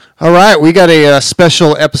All right, we got a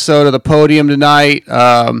special episode of the podium tonight.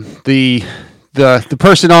 The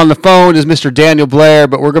person on the phone is Mr. Daniel Blair,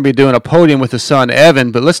 but we're going to be doing a podium with his son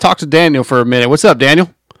Evan. But let's talk to Daniel for a minute. What's up,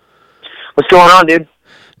 Daniel? What's going on, dude?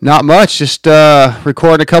 Not much. Just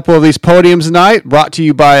recording a couple of these podiums tonight. Brought to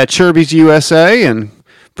you by Chirby's USA, and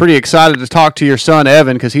pretty excited to talk to your son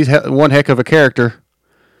Evan because he's one heck of a character.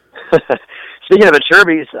 Speaking of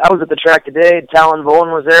Chirby's, I was at the track today. Talon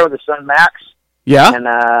Volan was there with his son Max. Yeah, and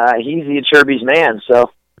he's the Chirby's man, so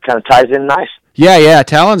kind of ties in nice. Yeah.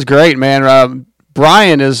 Talon's great, man.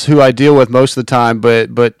 Brian is who I deal with most of the time,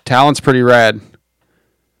 but Talon's pretty rad.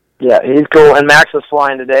 Yeah, he's cool. And Max was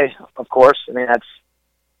flying today, of course. I mean,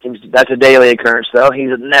 that's a daily occurrence, though. He's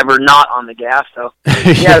never not on the gas, so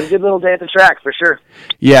yeah, it was a good little day at the track for sure.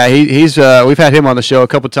 Yeah, he's we've had him on the show a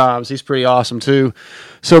couple times. He's pretty awesome too.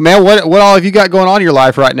 So, man, what all have you got going on in your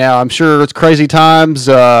life right now? I'm sure it's crazy times.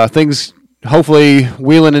 Things. Hopefully,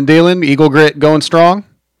 wheeling and dealing, Eagle Grit going strong?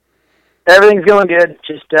 Everything's going good.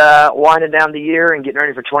 Just winding down the year and getting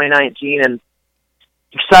ready for 2019, and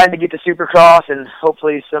excited to get to Supercross, and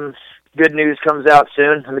hopefully some good news comes out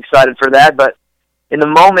soon. I'm excited for that, but in the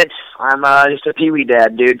moment, I'm just a peewee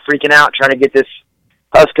dad, dude, freaking out, trying to get this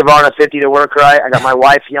Husqvarna 50 to work right. I got my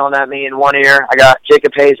wife yelling at me in one ear. I got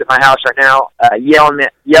Jacob Hayes at my house right now yelling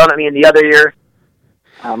at me in the other ear.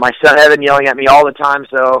 My son Evan yelling at me all the time,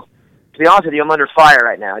 so... To be honest with you, I'm under fire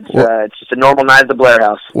right now. It's just a normal night at the Blair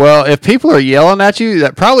house. Well, if people are yelling at you,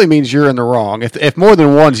 that probably means you're in the wrong. If more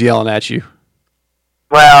than one's yelling at you.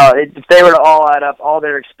 Well, if they were to all add up all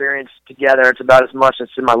their experience together, it's about as much as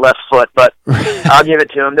in my left foot. But I'll give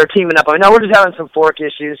it to them. They're teaming up. No, we're just having some fork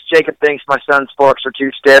issues. Jacob thinks my son's forks are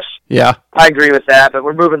too stiff. Yeah. I agree with that, but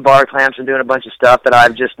we're moving bar clamps and doing a bunch of stuff that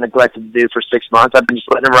I've just neglected to do for 6 months. I've been just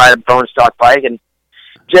letting him ride a bone stock bike, and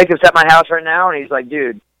Jacob's at my house right now, and he's like,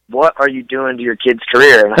 dude, what are you doing to your kid's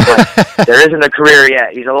career? And I'm like, there isn't a career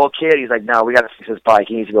yet. He's a little kid. He's like, no, we got to fix his bike.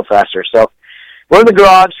 He needs to go faster. So we're in the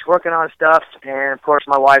garage working on stuff, and of course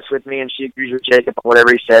my wife's with me, and she agrees with Jacob on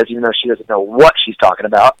whatever he says, even though she doesn't know what she's talking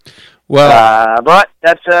about. Well, but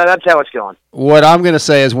that's how it's going. What I'm going to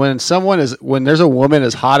say is when there's a woman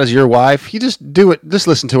as hot as your wife, you just do it. Just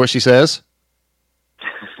listen to what she says.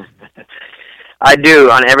 I do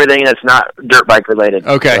on everything that's not dirt bike related.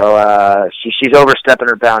 Okay. So she's overstepping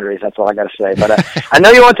her boundaries. That's all I got to say. But I know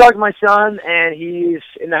you want to talk to my son, and he's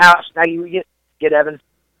in the house now. You get Evan.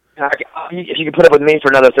 If you can put up with me for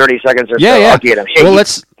another 30 seconds or so, I'll get him. Hey,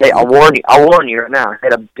 hey, I'll warn you right now. I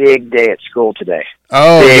had a big day at school today.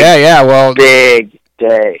 Oh, yeah. Well, big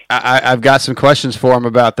day. I've got some questions for him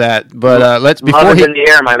about that, but let's before Love is in the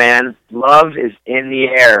air, my man. Love is in the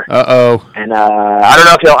air. And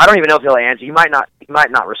I don't even know if he'll answer. He might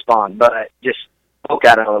not respond, but just poke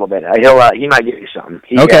at him a little bit. He might give you something.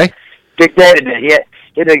 Okay. Big day today.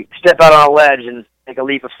 He had to step out on a ledge and take a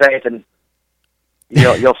leap of faith, and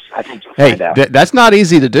I think you'll find out. That's not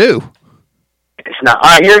easy to do. It's not. All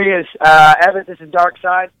right, here he is. Evan, this is Dark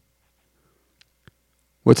Side.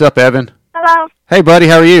 What's up, Evan? Hello. Hey, buddy,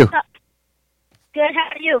 how are you? Good, how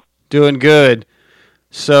are you? Doing good.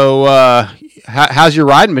 So, how's your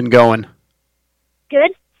riding been going?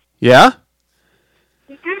 Good. Yeah?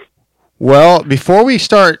 Mm-hmm. Well, before we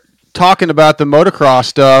start talking about the motocross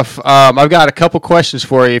stuff, I've got a couple questions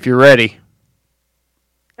for you if you're ready.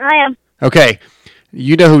 I am. Okay.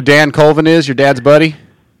 You know who Dan Colvin is, your dad's buddy?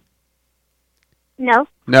 No.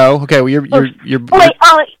 No? Okay, well, you're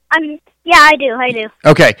yeah, I do.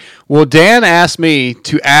 Okay. Well, Dan asked me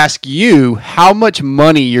to ask you how much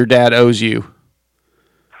money your dad owes you.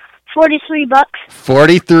 $43.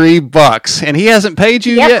 $43, and he hasn't paid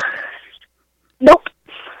you yet? Nope.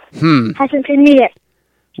 Hasn't paid me yet.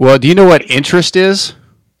 Well, do you know what interest is?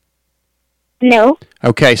 No.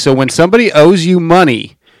 Okay, so when somebody owes you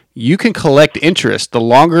money, you can collect interest the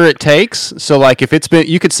longer it takes. So, like, if it's been,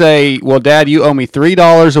 you could say, well, Dad, you owe me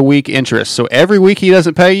 $3 a week interest. So every week he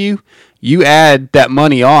doesn't pay you, you add that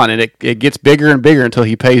money on, and it gets bigger and bigger until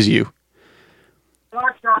he pays you.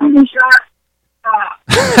 That's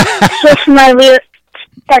just my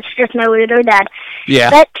weirdo dad.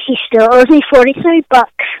 Yeah. But he still owes me $43.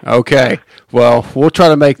 Okay. Well, we'll try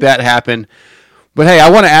to make that happen. But, hey,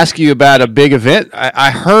 I want to ask you about a big event.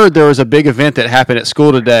 I heard there was a big event that happened at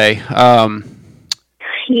school today. Yep.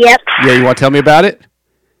 Yeah, you want to tell me about it?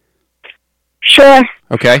 Sure.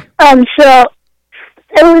 Okay. So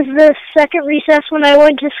it was the second recess when I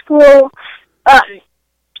went to school. I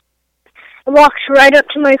walked right up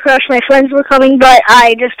to my crush. My friends were coming, but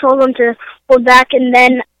I just told them to hold back, and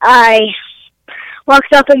then I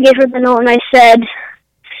walked up and gave her the note, and I said,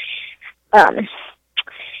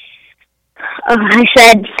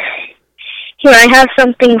 here, I have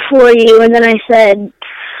something for you. And then I said,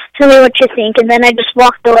 tell me what you think. And then I just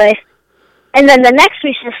walked away. And then the next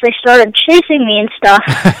recess, they started chasing me and stuff.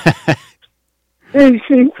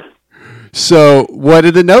 So, what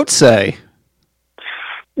did the note say?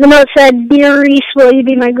 The note said, Dear Reese, will you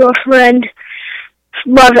be my girlfriend?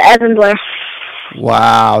 Love, Evan Blair.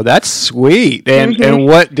 Wow, that's sweet. And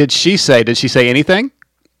what did she say? Did she say anything?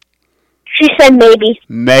 She said maybe.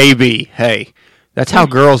 Maybe. Hey, that's how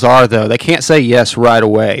girls are, though. They can't say yes right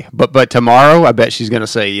away. But tomorrow, I bet she's going to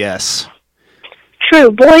say yes.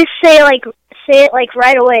 True. Boys say it like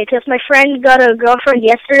right away. Because my friend got a girlfriend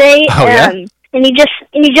yesterday. Oh, yeah? And he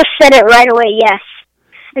just said it right away, yes.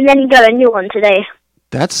 And then he got a new one today.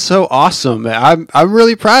 That's so awesome. I'm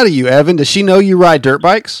really proud of you, Evan. Does she know you ride dirt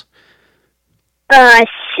bikes? I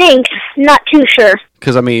think. Not too sure.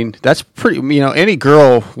 Because, I mean, that's pretty, any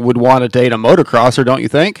girl would want to date a motocrosser, don't you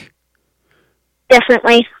think?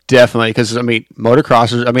 Definitely. Definitely, because,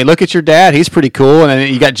 motocrossers, look at your dad. He's pretty cool. And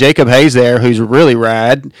then you got Jacob Hayes there, who's really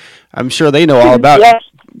rad. I'm sure they know all about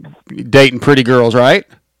dating pretty girls, right?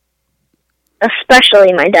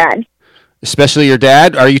 Especially my dad. Especially your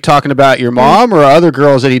dad? Are you talking about your mom or other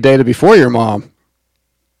girls that he dated before your mom?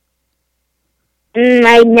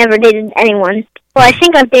 I never dated anyone. Well, I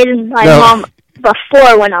think I've dated my mom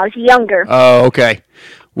before when I was younger. Oh, okay.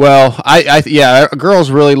 Well,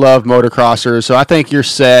 girls really love motocrossers, so I think you're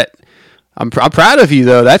set. I'm proud of you,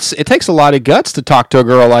 though. It takes a lot of guts to talk to a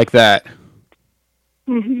girl like that.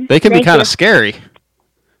 Mm-hmm. They can be kind of scary.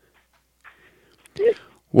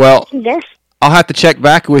 Well, yes. I'll have to check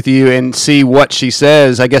back with you and see what she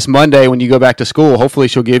says. I guess Monday when you go back to school, hopefully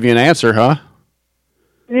she'll give you an answer, huh?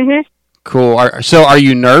 Mm-hmm. Cool. So are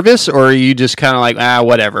you nervous, or are you just kind of like,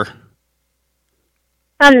 whatever?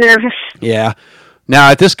 I'm nervous. Yeah.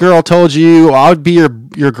 Now, if this girl told you, I would be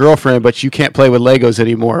your girlfriend, but you can't play with Legos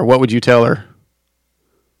anymore, what would you tell her?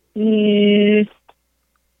 I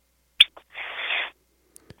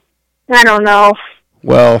don't know.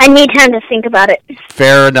 Well, I need time to think about it.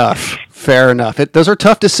 Fair enough. Those are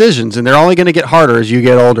tough decisions, and they're only going to get harder as you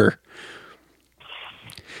get older.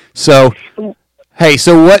 So, hey,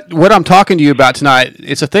 what I'm talking to you about tonight,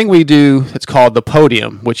 it's a thing we do. It's called the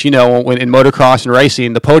podium, which, when in motocross and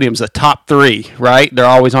racing, the podium's the top three, right? They're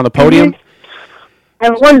always on the podium. Mm-hmm.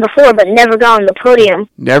 I've won before, but never got on the podium.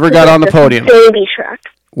 Never got on the podium. Baby track.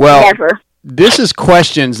 Well, never. This is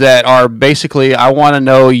questions that are basically, I want to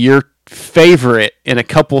know your favorite in a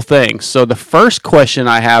couple things. So the first question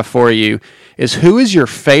I have for you is, who is your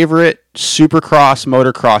favorite supercross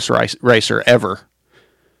motocross racer ever?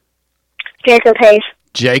 Jacob Hayes.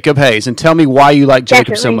 Jacob Hayes. And tell me why you like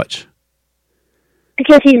Jacob so much.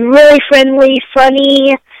 Because he's really friendly,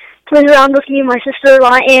 funny, plays around with me and my sister a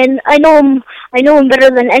lot, and I know him better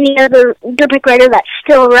than any other dirt bike rider that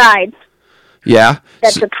still rides. Yeah.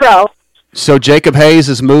 That's a pro. So Jacob Hayes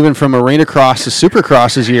is moving from arena cross to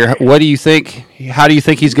supercross this year. What do you think? How do you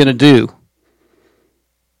think he's going to do?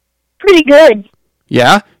 Pretty good.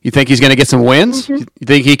 Yeah? You think he's going to get some wins? Mm-hmm. You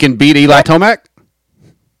think he can beat Eli Tomac?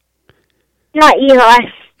 Not Eli.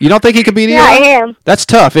 You don't think he can beat Eli? Not him. That's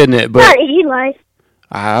tough, isn't it? But not Eli.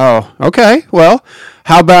 Oh, okay. Well,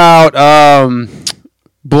 how about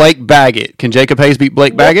Blake Baggett? Can Jacob Hayes beat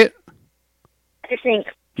Blake Baggett? I think.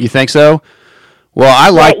 You think so? Well, I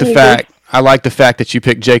like the easy. fact. I like the fact that you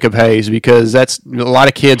picked Jacob Hayes, because that's a lot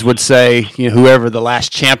of kids would say, whoever the last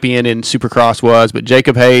champion in Supercross was, but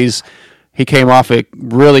Jacob Hayes, he came off a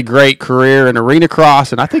really great career in arena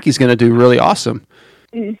cross, and I think he's going to do really awesome.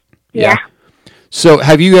 Yeah. So,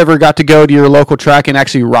 have you ever got to go to your local track and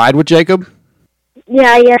actually ride with Jacob?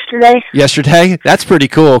 Yeah, yesterday. Yesterday? That's pretty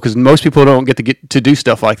cool, because most people don't get to do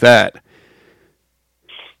stuff like that.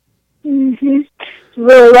 Mhm.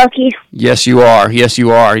 Really lucky. Yes, you are. Yes,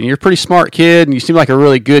 you are. And you're a pretty smart kid, and you seem like a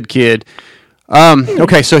really good kid.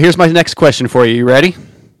 Okay, so here's my next question for you. You ready?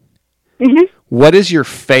 Mhm. What is your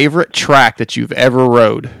favorite track that you've ever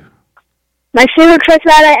rode? My favorite track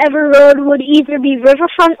that I ever rode would either be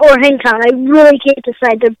Riverfront or Hangtown. I really can't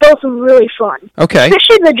decide. They're both really fun. Okay.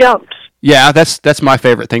 Especially the jumps. Yeah, that's my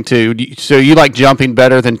favorite thing too. So you like jumping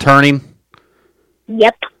better than turning?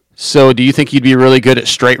 Yep. So do you think you'd be really good at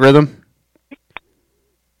straight rhythm?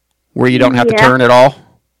 Where you don't have to turn at all?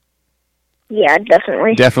 Yeah,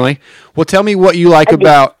 definitely. Definitely. Well, tell me what you like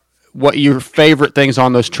about what your favorite things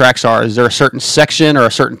on those tracks are. Is there a certain section or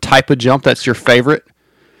a certain type of jump that's your favorite?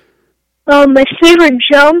 My favorite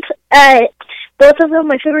jump at both of them,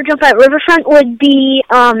 my favorite jump at Riverfront would be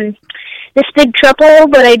this big triple,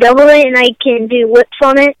 but I double it and I can do whips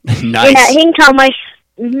on it. Nice. And at Hangtown,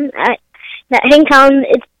 at Hangtown,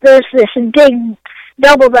 there's this big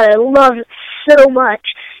double that I love so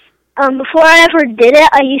much. before I ever did it,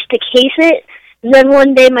 I used to case it. And then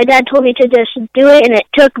one day my dad told me to just do it, and it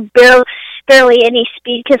took barely any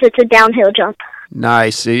speed because it's a downhill jump.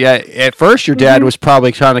 Nice. Yeah. At first, your dad was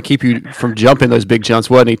probably trying to keep you from jumping those big jumps,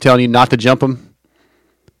 wasn't he? Telling you not to jump them.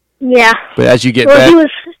 Yeah. But as you get better,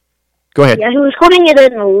 go ahead. Yeah, he was holding it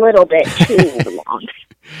in a little bit too long.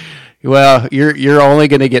 Well, you're only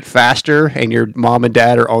going to get faster, and your mom and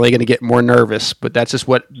dad are only going to get more nervous. But that's just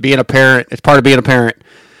what being a parent. It's part of being a parent.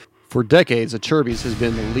 For decades, Acerbis has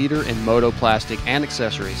been the leader in moto plastic and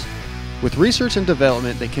accessories. With research and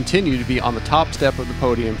development, they continue to be on the top step of the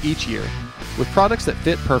podium each year. With products that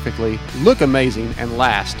fit perfectly, look amazing, and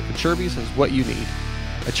last, Acerbis is what you need.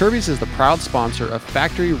 Acerbis is the proud sponsor of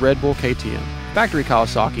Factory Red Bull KTM, Factory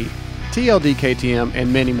Kawasaki, TLD KTM,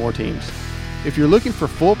 and many more teams. If you're looking for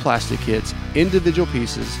full plastic kits, individual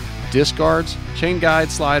pieces, disc guards, chain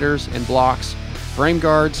guide sliders and blocks, frame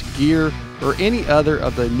guards, gear, or any other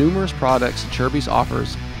of the numerous products Acerbis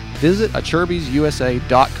offers, visit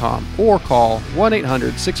AcerbisUSA.com or call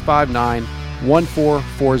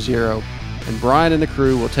 1-800-659-1440, and Brian and the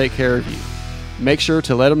crew will take care of you. Make sure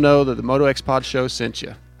to let them know that the Moto X Pod Show sent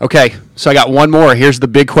you. Okay, so I got one more. Here's the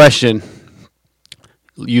big question.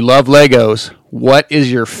 You love Legos. What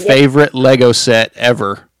is your favorite Lego set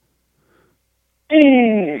ever?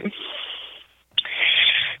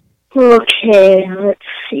 Okay, let's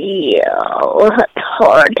see. Oh, that's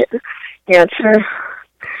hard to answer.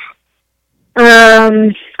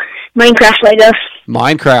 Minecraft Legos.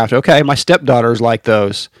 Minecraft. Okay, my stepdaughters like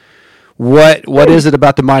those. What is it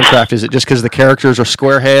about the Minecraft? Is it just because the characters are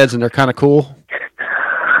square heads and they're kind of cool?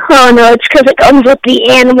 Oh, no, it's because it comes with the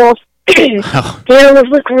animals. The animals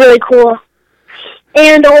look really cool.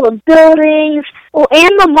 And all the buildings. Oh,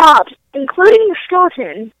 and the mobs, including the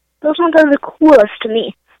skeleton. Those ones are the coolest to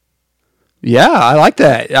me. Yeah, I like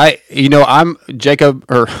that. I'm Jacob,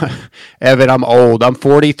 or Evan, I'm old. I'm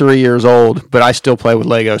 43 years old, but I still play with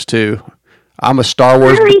Legos too. I'm a Star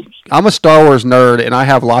Wars nerd, and I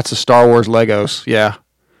have lots of Star Wars Legos. Yeah.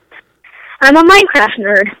 I'm a Minecraft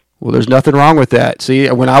nerd. Well, there's nothing wrong with that. See,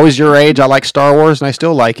 when I was your age, I liked Star Wars, and I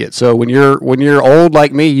still like it. So when you're old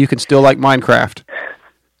like me, you can still like Minecraft.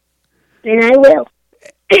 And I will.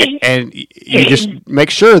 And you just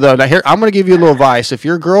make sure, though. Now, here, I'm going to give you a little advice. If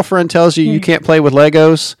your girlfriend tells you you can't play with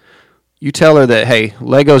Legos, you tell her that, hey,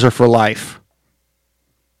 Legos are for life.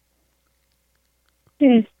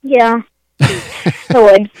 Yeah. I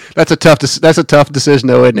would. That's a tough decision,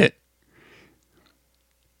 though, isn't it?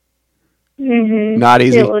 Mm-hmm. Not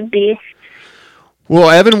easy. It would be. Well,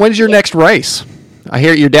 Evan, when's your next race? I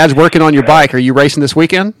hear your dad's working on your bike. Are you racing this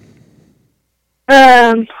weekend?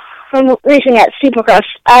 I'm racing at Supercross.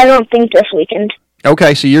 I don't think this weekend.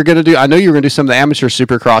 Okay, so you're going to I know you're going to do some of the amateur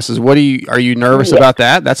Supercrosses. Are you nervous about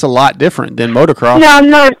that? That's a lot different than motocross.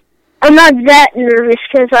 No, I'm not that nervous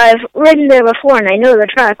because I've ridden there before and I know the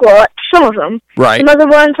track. Well, some of them. Right. Some other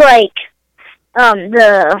ones like,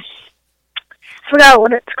 I forgot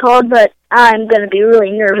what it's called, but I'm going to be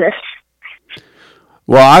really nervous.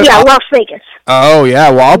 Well, Las Vegas. Oh, yeah.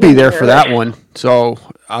 Well, I'll be there for that one. So,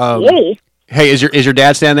 Yay. Hey, is your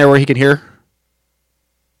dad standing there where he can hear?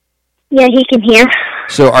 Yeah, he can hear.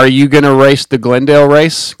 So are you going to race the Glendale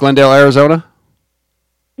race, Glendale, Arizona?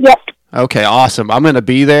 Yep. Okay, awesome. I'm going to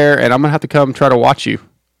be there, and I'm going to have to come try to watch you.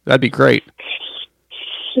 That'd be great.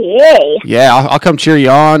 Yay. Yeah, I'll come cheer you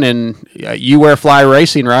on, and you wear Fly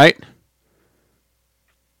Racing, right?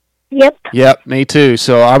 Yep. Yep, me too.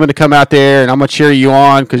 So I'm going to come out there, and I'm going to cheer you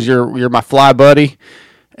on because you're my Fly buddy,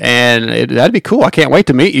 and that'd be cool. I can't wait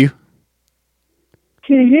to meet you.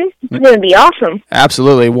 Mm-hmm. It's going to be awesome.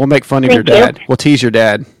 Absolutely. We'll make fun of your dad. We'll tease your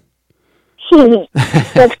dad.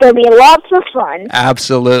 That's going to be lots of fun.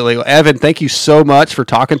 Absolutely. Well, Evan, thank you so much for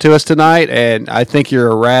talking to us tonight, and I think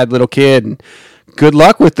you're a rad little kid. And good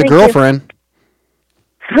luck with the girlfriend.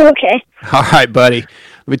 Okay. All right, buddy.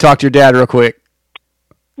 Let me talk to your dad real quick.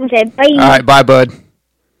 Okay, bye. All right, bye, bud.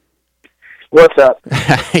 What's up?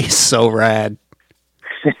 He's so rad.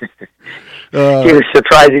 He was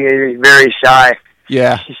surprisingly very shy.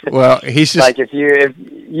 Yeah. Well, he's just like if you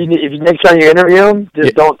next time you interview him,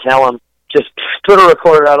 just don't tell him. Just put a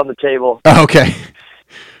recorder out on the table. Oh, okay.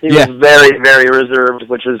 He was very, very reserved,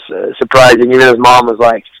 which was surprising. Even his mom was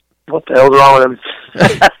like, "What the hell's wrong with him?"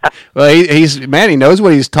 Well, he knows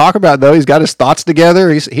what he's talking about, though. He's got his thoughts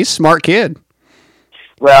together. He's a smart kid.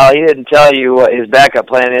 Well, he didn't tell you what his backup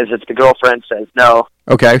plan is if the girlfriend says no.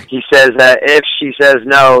 Okay. He says that if she says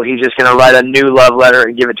no, he's just going to write a new love letter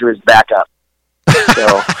and give it to his backup.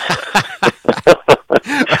 So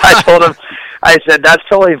I I said, that's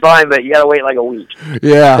totally fine, but you got to wait like a week.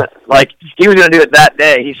 Yeah. Like, he was going to do it that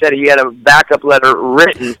day. He said he had a backup letter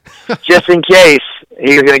written just in case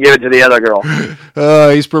he was going to give it to the other girl. Oh,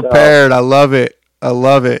 he's prepared. So, I love it.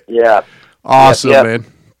 Yeah. Awesome, yep. Man.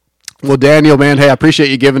 Well, Daniel, man, hey, I appreciate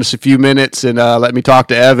you giving us a few minutes and let me talk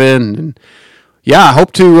to Evan. And yeah, I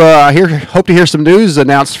hope to hear some news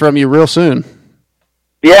announced from you real soon.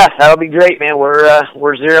 Yeah, that'll be great, man. We're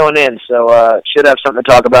zeroing in, so should have something to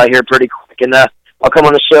talk about here pretty quick. And I'll come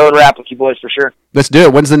on the show and rap with you boys for sure. Let's do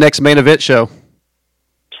it. When's the next main event show?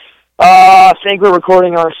 I think we're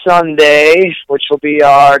recording on Sunday, which will be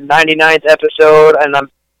our 99th episode, and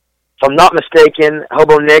if I'm not mistaken,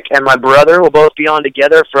 Hobo Nick and my brother will both be on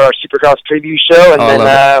together for our Supercross preview show, and then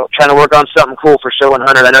trying to work on something cool for Show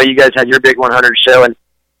 100. I know you guys had your big 100 show, and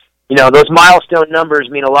you know those milestone numbers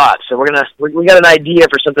mean a lot. So we got an idea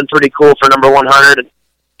for something pretty cool for number 100, and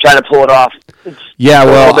trying to pull it off. It's a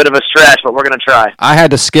little bit of a stretch, but we're gonna try. I had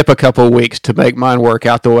to skip a couple of weeks to make mine work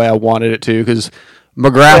out the way I wanted it to because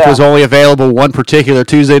McGrath was only available one particular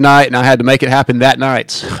Tuesday night, and I had to make it happen that night.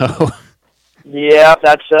 So yeah,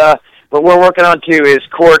 that's what we're working on too is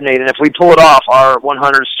coordinating. If we pull it off, our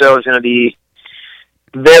 100 show is going to be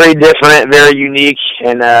very different, very unique,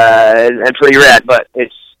 and pretty rad. But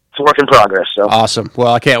it's a work in progress. So awesome.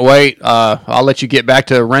 Well, I can't wait. I'll let you get back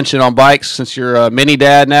to wrenching on bikes since you're a mini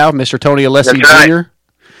dad now, Mr. Tony Alessi Jr.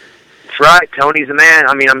 That's right. Tony's the man.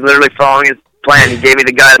 I mean, I'm literally following his plan. He gave me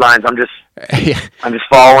the guidelines. I'm just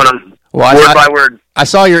following them word by word. I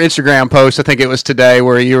saw your Instagram post. I think it was today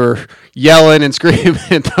where you were yelling and screaming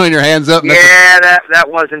and throwing your hands up. Yeah, that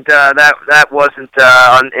wasn't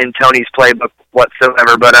in Tony's playbook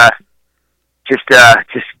whatsoever. But just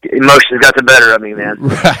emotions got the better of me, man.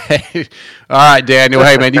 Right. All right, Daniel.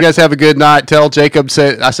 Hey, man, you guys have a good night. Tell Jacob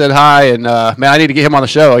I said hi, and man, I need to get him on the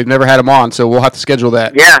show. We've never had him on, so we'll have to schedule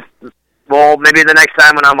that. Yeah. Well, maybe the next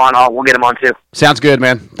time when I'm on, we'll get him on too. Sounds good,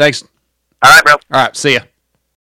 man. Thanks. All right, bro. All right, see ya.